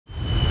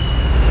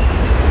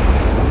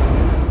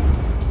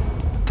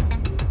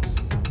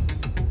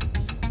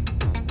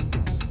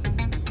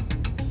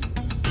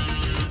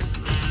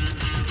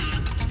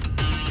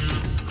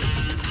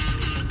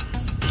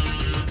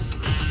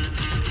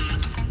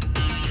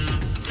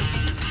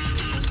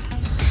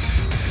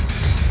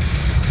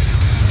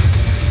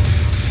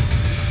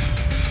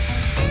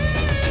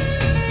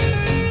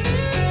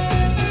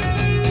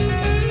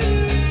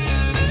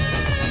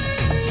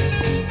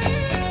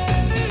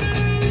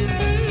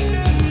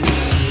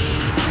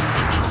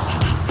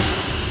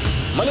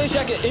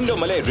Malaysia के Indo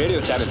मले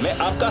radio channel में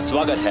आपका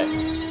स्वागत है।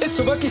 इस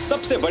सुबह की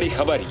सबसे बड़ी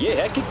खबर ये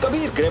है कि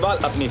कबीर ग्रेवाल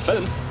अपनी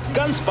फिल्म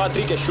गन्स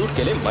पात्री के शूट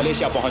के लिए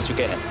मलेशिया पहुंच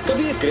चुके हैं।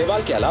 कबीर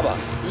ग्रेवाल के अलावा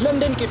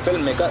लंदन की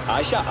फिल्म मेकर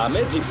आयशा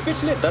आमिर भी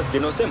पिछले 10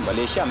 दिनों से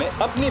मलेशिया में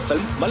अपनी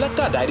फिल्म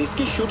मलक्का डायरीज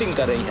की शूटिंग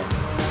कर रही है।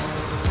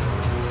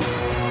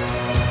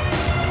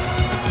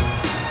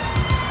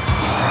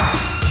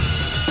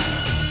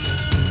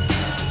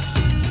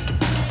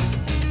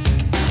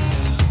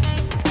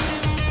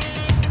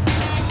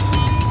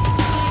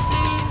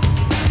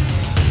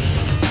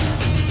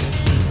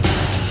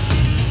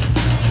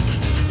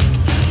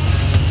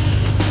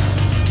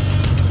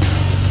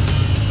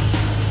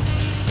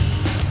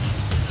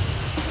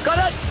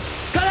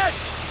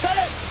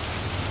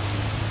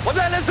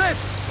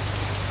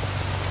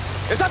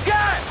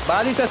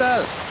 बाली से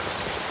सर।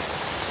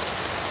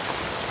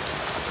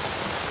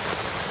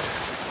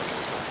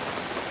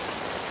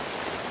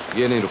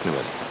 ये नहीं रुकने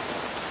वाली।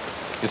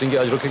 You think ये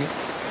आज रुकेगी?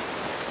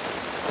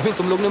 अभी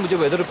तुम लोग ने मुझे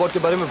वेदर रिपोर्ट के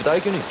बारे में बताया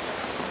क्यों नहीं?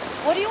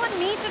 What do you want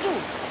me to do?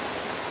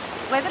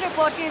 Weather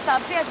report के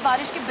हिसाब से आज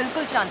बारिश के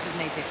बिल्कुल चांसेस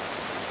नहीं थे।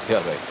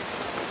 Yeah, right.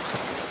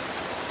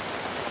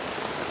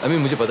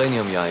 मुझे पता ही नहीं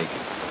हम यहाँ आएंगे।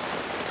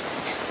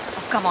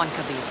 Come on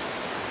Kabir.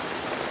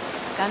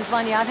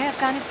 गन्सवान याद है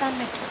अफगानिस्तान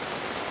में?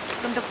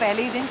 तुम तो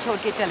पहले ही दिन छोड़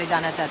के चले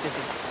जाना चाहते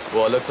थे।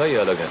 वो अलग था, ये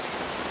अलग है।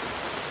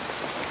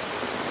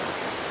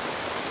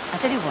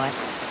 अच्छा जी what?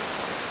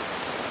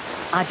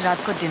 आज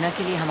रात को डिनर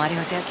के लिए हमारे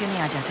होटल क्यों नहीं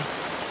आ जाते?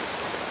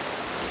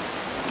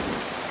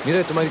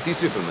 मीरा, तुम्हारी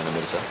तीसरी फिल्म है ना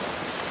मेरे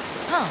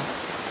साथ? हाँ।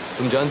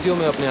 तुम जानती हो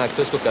मैं अपने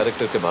एक्टर्स को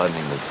कैरेक्टर के बाहर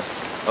नहीं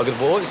मिलता। अगर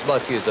वो इस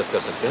बात की इज्जत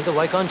कर सकते हैं तो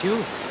why can't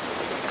you?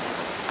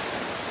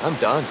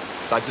 I'm done.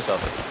 Pack this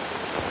up.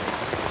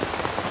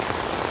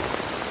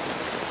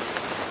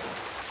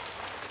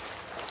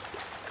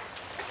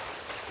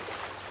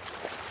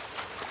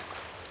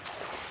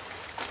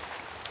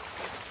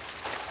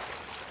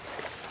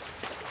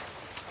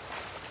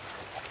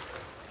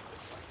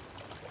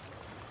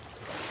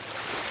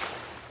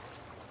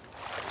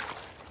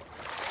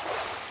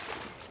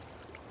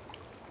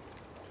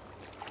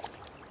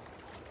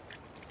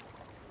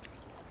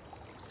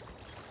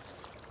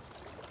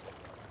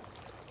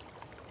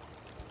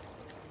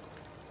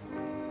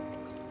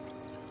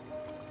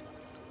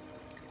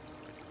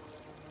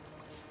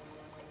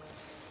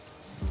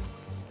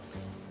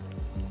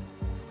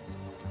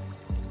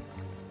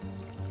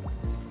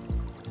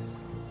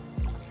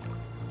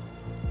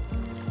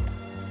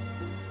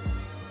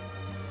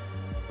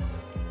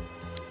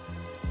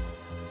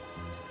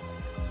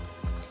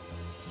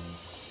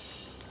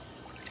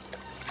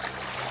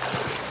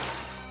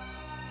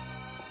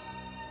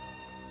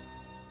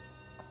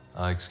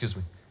 Excuse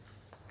me.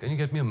 Can you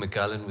get me a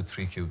Macallan with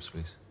 3 cubes,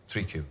 please?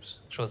 3 cubes.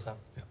 Sure, sir.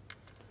 Yeah.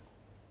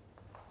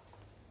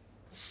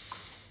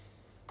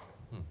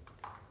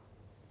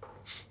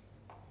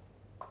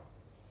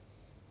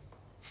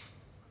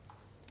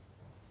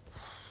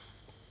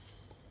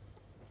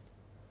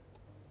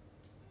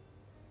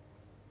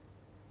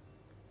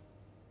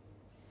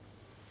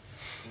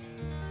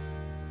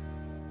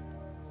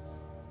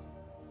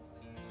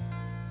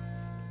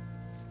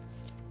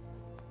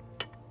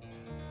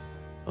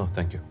 Oh,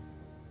 thank you.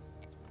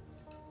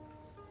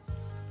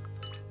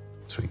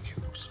 3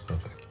 cubes,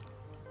 perfect.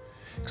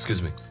 Excuse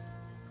me.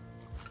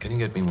 Can you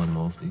get me one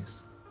more of these?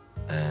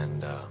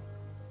 And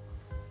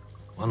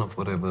one of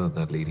whatever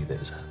that lady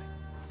there is having.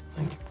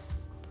 Thank you.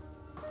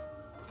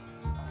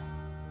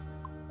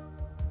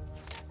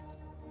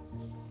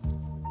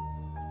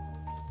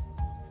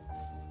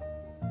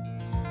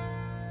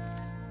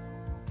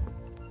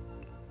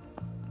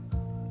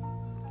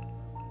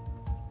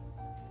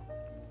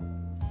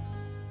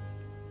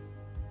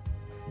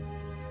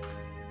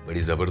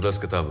 बड़ी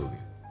जबरदस्त किताब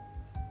होगी।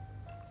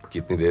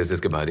 कितनी देर से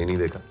इसके बाहर ही नहीं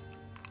देखा।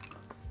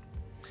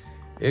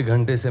 1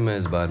 घंटे से मैं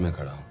इस बार में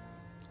खड़ा हूं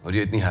और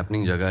ये इतनी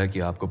हैपनिंग जगह है कि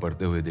आपको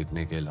पढ़ते हुए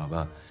देखने के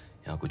अलावा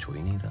यहां कुछ हो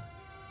ही नहीं रहा।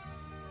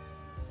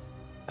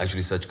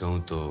 एक्चुअली सच कहूं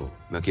तो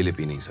मैं अकेले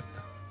पी नहीं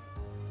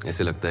सकता।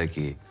 ऐसे लगता है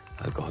कि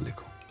अल्कोहलिक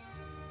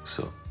हूं।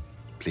 So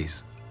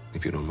please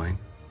if you don't mind.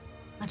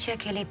 मुझे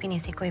अकेले पीने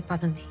से कोई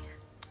प्रॉब्लम नहीं है।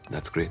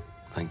 That's great,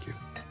 thank you.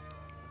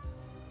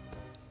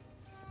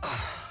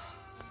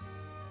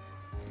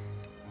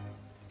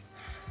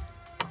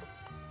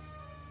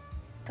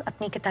 तो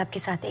अपनी किताब के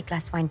साथ 1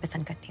 ग्लास वाइन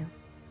पसंद करती हूँ।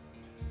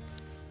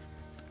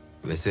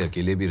 वैसे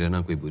अकेले भी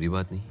रहना कोई बुरी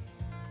बात नहीं।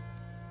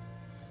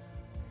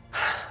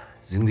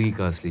 जिंदगी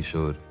का असली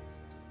शोर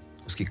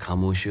उसकी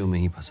खामोशियों में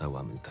ही फंसा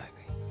हुआ मिलता है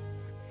कहीं।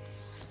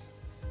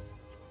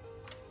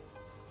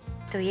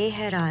 तो ये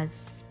है राज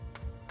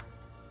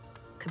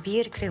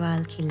कबीर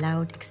ग्रेवाल की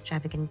लाउड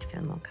एक्सट्रावेगेंट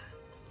फिल्मों का।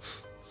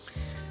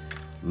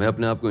 मैं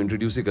अपने आप को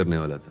इंट्रोड्यूस ही करने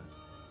वाला था,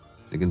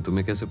 लेकिन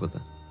तुम्हें कैसे पता?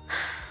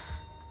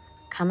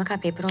 खामखा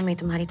पेपरों में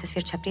तुम्हारी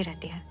तस्वीर छपती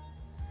रहती है।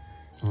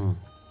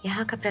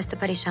 यहाँ का प्रेस तो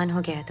परेशान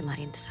हो गया है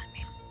तुम्हारे इंतजार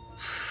में।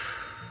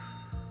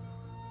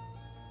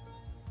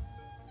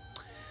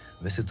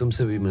 वैसे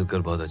तुमसे भी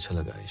मिलकर बहुत अच्छा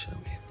लगा आयशा।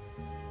 में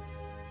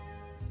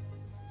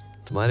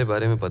तुम्हारे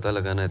बारे में पता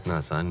लगाना इतना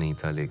आसान नहीं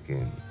था,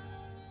 लेकिन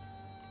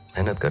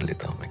मेहनत कर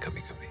लेता हूँ मैं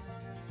कभी कभी।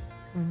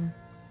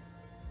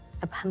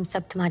 अब हम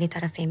सब तुम्हारी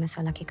तरह फेमस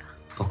हो लगेगा।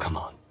 ओह कम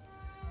ऑन,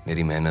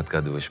 मेरी मेहनत का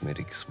दोष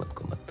मेरी किस्मत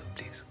को मत दो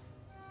प्लीज।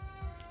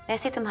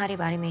 वैसे तुम्हारे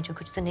बारे में जो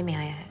कुछ सुनने में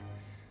आया है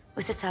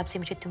उस हिसाब से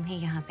मुझे तुम्हें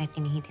यहाँ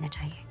बैठने नहीं देना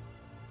चाहिए।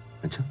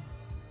 अच्छा,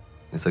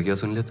 ऐसा क्या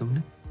सुन लिया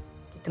तुमने?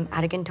 कि तुम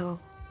एरोगेंट हो,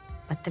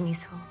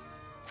 बदतमीज हो,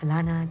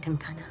 फलाना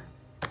धमकाना।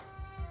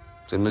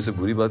 तो इनमें से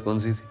बुरी बात कौन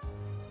सी थी?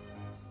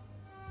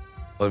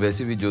 और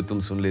वैसे भी जो तुम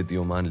सुन लेती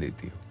हो मान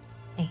लेती हो।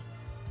 नहीं,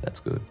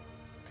 That's good.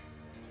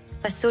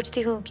 बस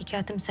सोचती हूँ कि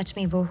क्या तुम सच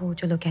में वो हो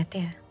जो लोग कहते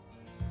हैं,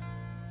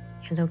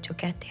 या लोग जो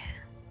कहते हैं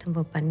तुम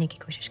वो बनने की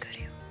कोशिश कर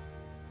रहे हो।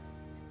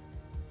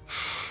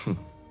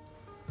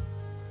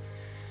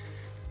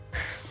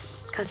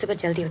 कल सुबह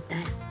जल्दी उठना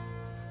है।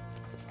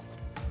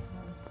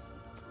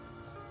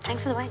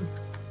 Thanks for the wine.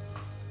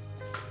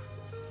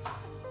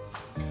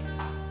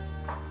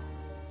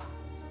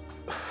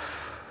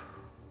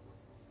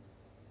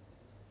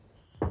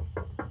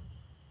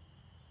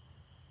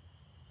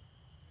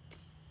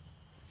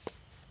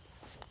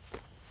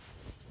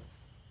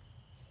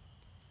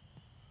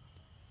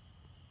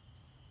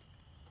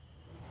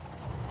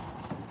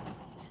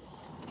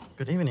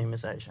 Good evening,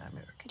 Miss Aisha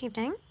Amir. Good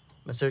evening.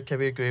 Mr.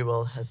 Kabir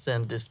Grewal has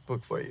sent this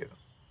book for you.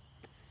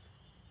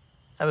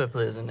 Have a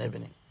pleasant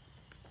evening.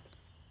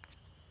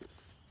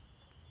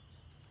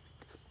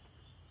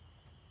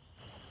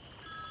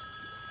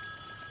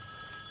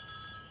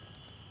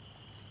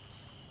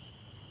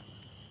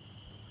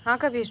 हाँ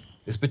कबीर।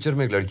 इस पिक्चर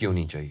में एक लड़की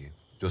होनी चाहिए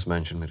जो उस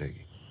मैंशन में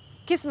रहेगी।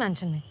 किस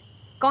मैंशन में?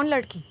 कौन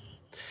लड़की?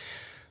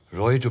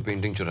 रॉय जो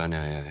पेंटिंग चुराने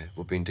आया है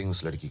वो पेंटिंग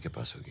उस लड़की के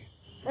पास होगी।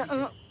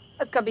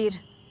 कबीर,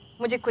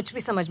 मुझे कुछ भी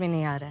समझ में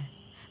नहीं आ रहा है।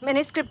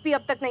 मैंने स्क्रिप्ट भी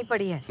अब तक नहीं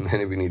पढ़ी है।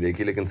 मैंने भी नहीं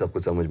देखी लेकिन सब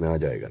कुछ समझ में आ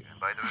जाएगा।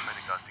 बाय द वे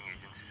मैंने कास्टिंग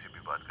एजेंसी से भी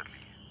बात कर ली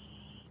है।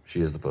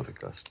 She is the perfect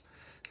cast.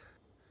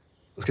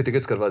 उसके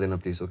टिकट्स करवा देना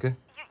please, okay?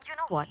 You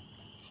know what?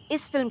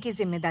 इस फिल्म की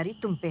जिम्मेदारी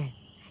तुम पे है।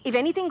 If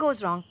anything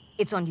goes wrong,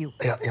 it's on you.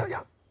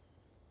 या।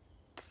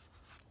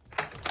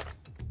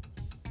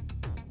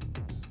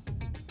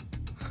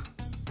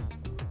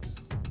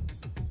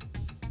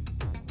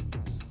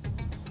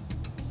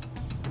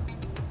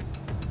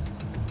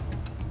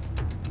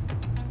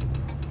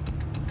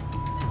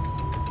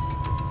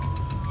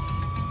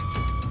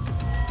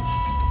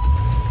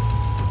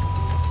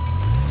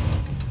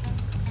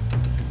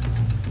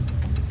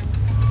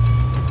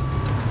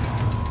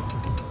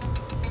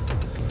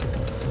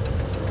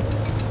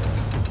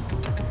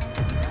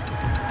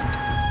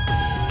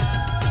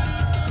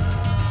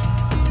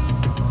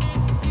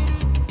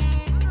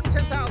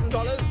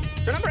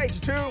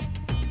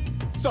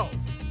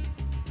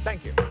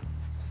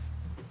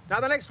 Now,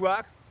 the next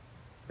work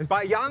is by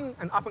a young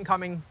and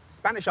up-and-coming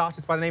Spanish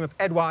artist by the name of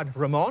Edward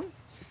Ramon.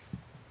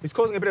 He's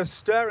causing a bit of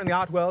stir in the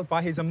art world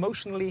by his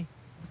emotionally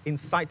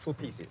insightful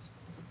pieces.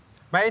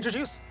 May I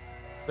introduce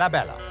La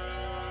Bella?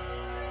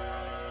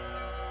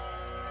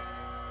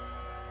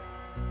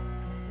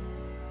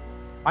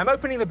 I'm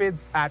opening the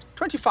bids at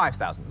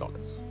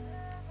 $25,000.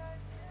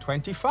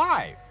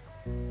 25.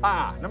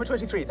 Number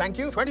 23, thank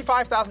you.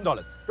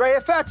 $25,000. Do I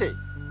hear 30?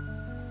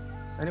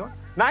 Is anyone?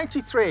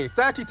 93,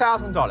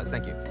 $30,000,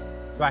 thank you.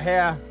 Do I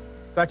hear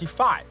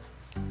 35?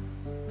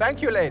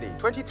 Thank you, lady.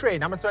 23,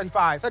 number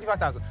 35,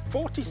 35,000.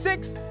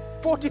 46,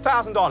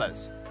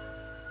 $40,000.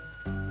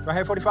 Do I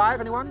hear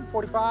 45, anyone?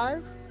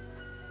 45?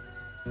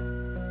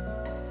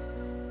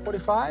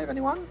 45,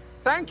 anyone?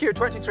 Thank you,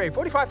 23,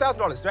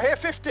 $45,000. Do I hear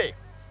 50?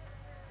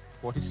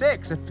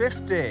 46 at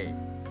 50.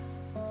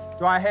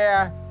 Do I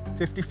hear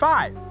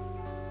 55?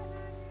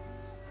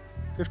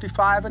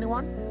 55,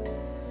 anyone?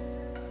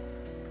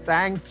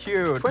 Thank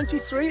you.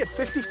 23 at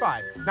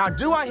 55. Now,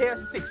 do I hear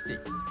 60?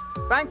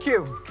 Thank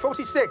you.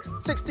 46,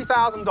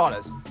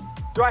 $60,000.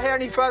 Do I hear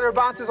any further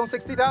advances on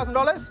 $60,000?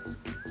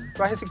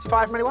 Do I hear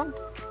 65 from anyone?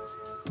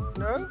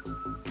 No?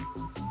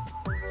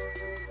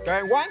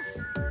 Going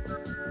once?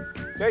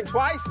 Going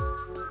twice?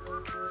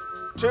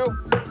 Two?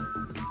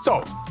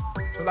 Sold.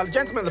 So that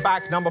gentleman in the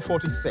back, number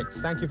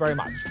 46. Thank you very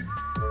much.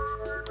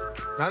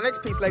 Now, the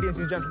next piece, ladies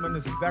and gentlemen,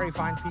 is a very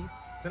fine piece.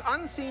 It's an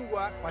unseen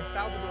work by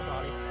Salvador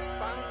Dali,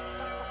 found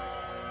stuck behind...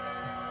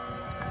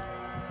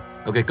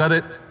 Okay, cut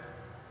it.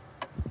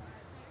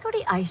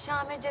 थोड़ी आयशा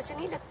आमिर जैसे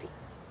नहीं लगती?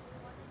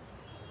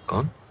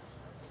 कौन?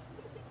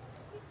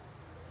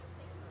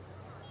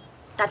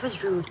 That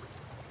was rude.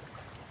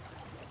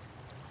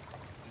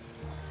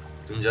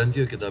 तुम जानती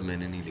हो किताब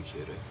मैंने नहीं लिखी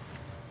है, राइट?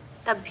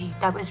 तब भी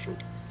that was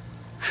rude.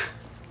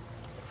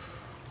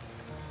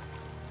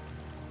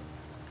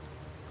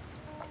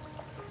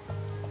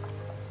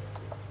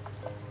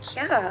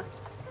 क्या?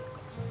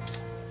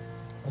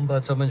 हम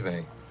बात समझ में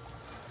आई।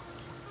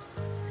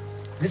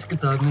 इस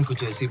किताब में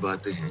कुछ ऐसी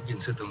बातें हैं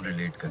जिनसे तुम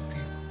रिलेट करती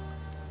हो,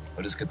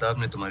 और इस किताब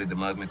ने तुम्हारे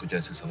दिमाग में कुछ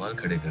ऐसे सवाल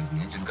खड़े कर दिए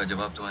हैं जिनका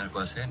जवाब तुम्हारे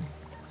पास है नहीं।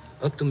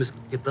 अब तुम इस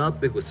किताब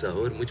पे गुस्सा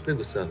हो और मुझ पे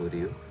गुस्सा हो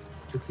रही हो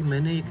क्योंकि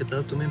मैंने ये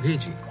किताब तुम्हें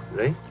भेजी,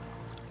 राइट?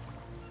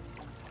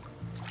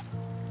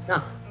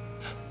 हाँ।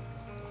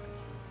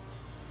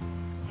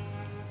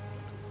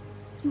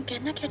 तुम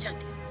कहना क्या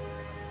चाहती हो?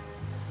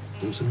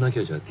 तुम सुनना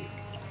क्या चाहती हो?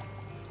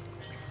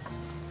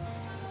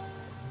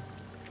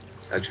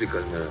 एक्चुअली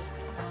कल मेरा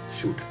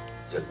शूट है,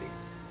 जल्दी।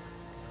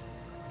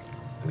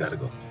 घर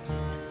को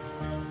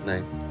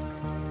नहीं।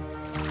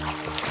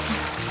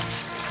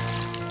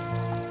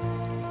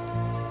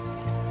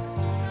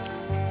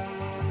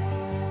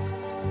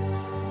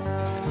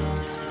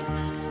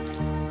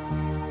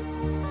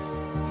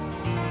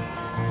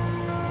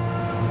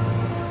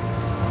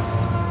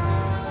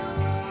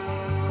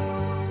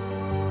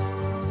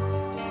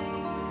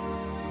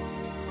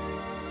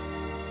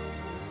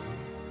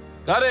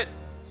 Got it.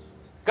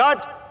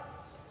 Cut.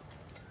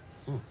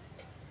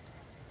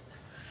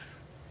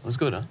 Was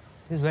good, huh?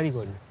 It's very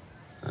good.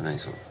 A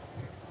nice one.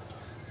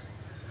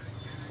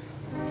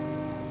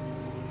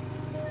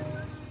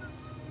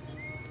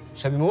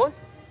 Shall we move on?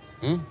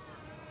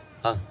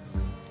 हाँ,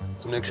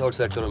 तुमने एक शॉट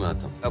सेट करो, मैं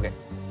आता हूँ। Okay.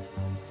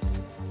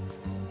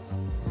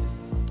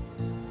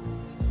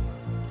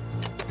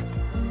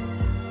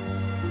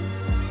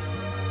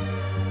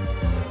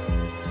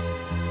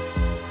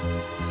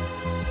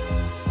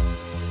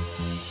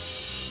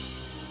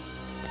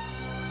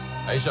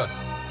 आयशा,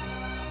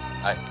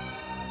 हाय।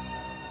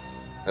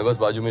 मैं बस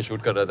बाजू में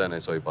शूट कर रहा था ना,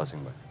 सॉरी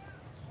पासिंग बाय।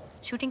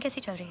 शूटिंग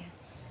कैसी चल रही है?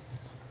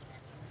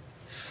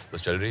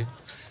 बस चल रही है।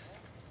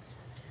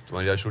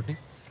 तुम्हारी आज शूट नहीं?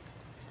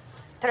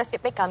 थोड़ा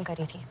स्क्रिप्ट पे काम कर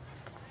रही थी।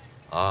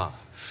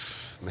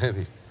 मैं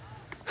भी।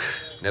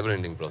 Never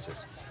ending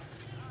process.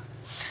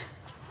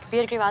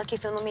 Kabir Grewal की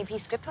फिल्मों में भी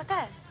स्क्रिप्ट होता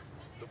है?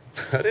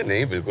 अरे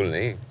नहीं, बिल्कुल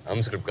नहीं।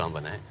 हम स्क्रिप्ट कहाँ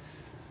बनाए।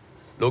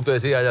 लोग तो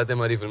ऐसे ही आ जाते हैं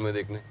हमारी फिल्में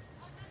देखने।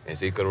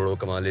 ऐसे ही करोड़ों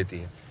कमा लेती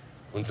है।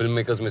 उन फिल्म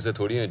मेकर्स में से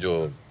थोड़ी हैं जो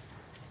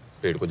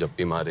पेड़ को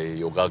जप्पी मारे,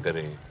 योगा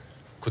करें,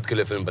 खुद के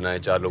लिए फिल्म बनाए,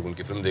 4 लोग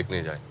उनकी फिल्म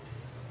देखने जाए।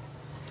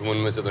 तुम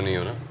उनमें से तो नहीं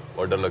हो ना?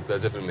 और डर लगता है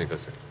ऐसे फिल्म मेकर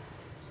से।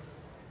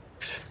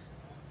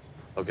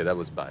 Okay, that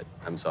was bad.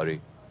 I am sorry.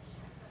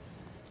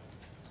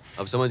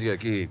 अब समझ गया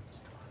कि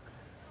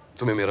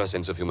तुम्हें मेरा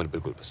सेंस ऑफ ह्यूमर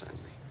बिल्कुल पसंद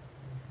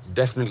नहीं।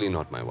 Definitely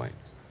not my wine.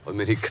 और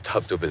मेरी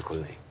किताब तो बिल्कुल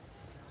नहीं।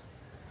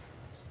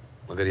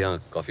 मगर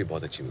यहाँ कॉफी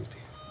बहुत अच्छी मिलती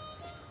है।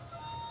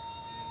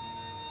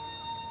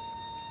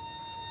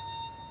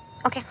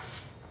 ओके।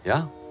 या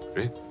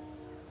ग्रेट।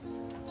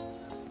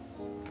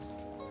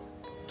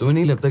 तुम्हें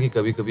नहीं लगता कि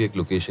कभी कभी एक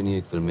लोकेशन ही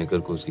एक फिल्म मेकर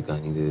को उसकी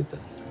कहानी दे देता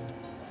है?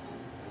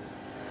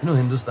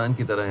 हिंदुस्तान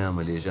की तरह यहाँ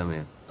मलेशिया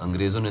में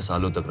अंग्रेजों ने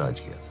सालों तक राज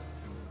किया था।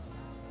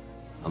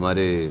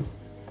 हमारे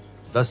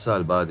 10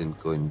 साल बाद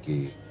इनको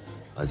इनकी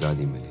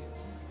आज़ादी मिली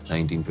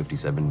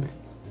 1957 में।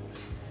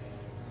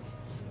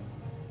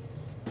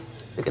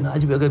 लेकिन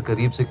आज भी अगर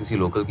करीब से किसी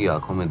लोकल की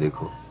आंखों में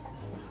देखो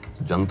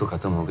तो जंग तो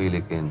खत्म हो गई,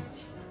 लेकिन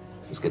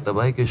उसके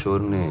तबाही के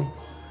शोर ने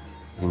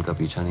इनका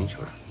पीछा नहीं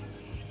छोड़ा।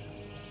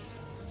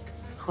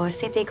 गौर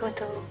से देखो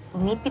तो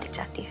उम्मीद भी दिख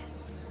जाती है।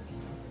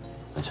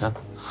 अच्छा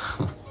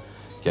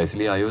क्या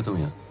इसलिए आई हो तुम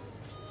यहाँ?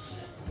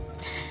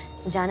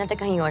 जाना तो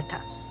कहीं और था,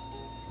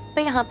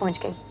 तो यहाँ पहुंच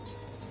गई।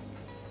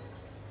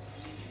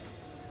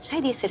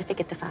 शायद ये सिर्फ एक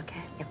इत्तेफाक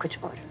है या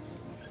कुछ और।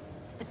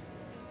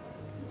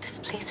 This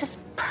place is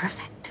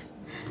perfect.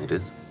 It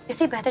is.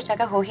 इससे बेहतर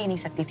जगह हो ही नहीं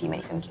सकती थी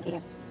मेरी फिल्म के लिए।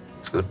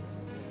 It's good.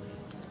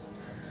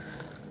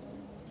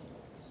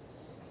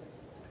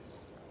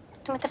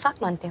 तुम इत्तेफाक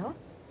मानते हो?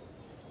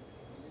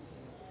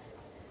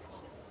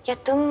 या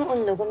तुम उन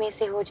लोगों में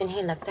से हो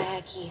जिन्हें लगता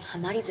है कि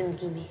हमारी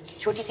जिंदगी में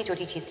छोटी सी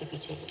छोटी चीज के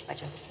पीछे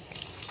वजह होती है?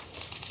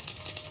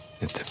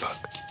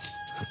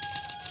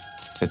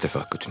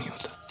 इत्तेफाक कुछ नहीं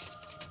होता।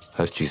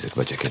 हर चीज एक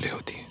वजह के लिए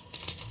होती है।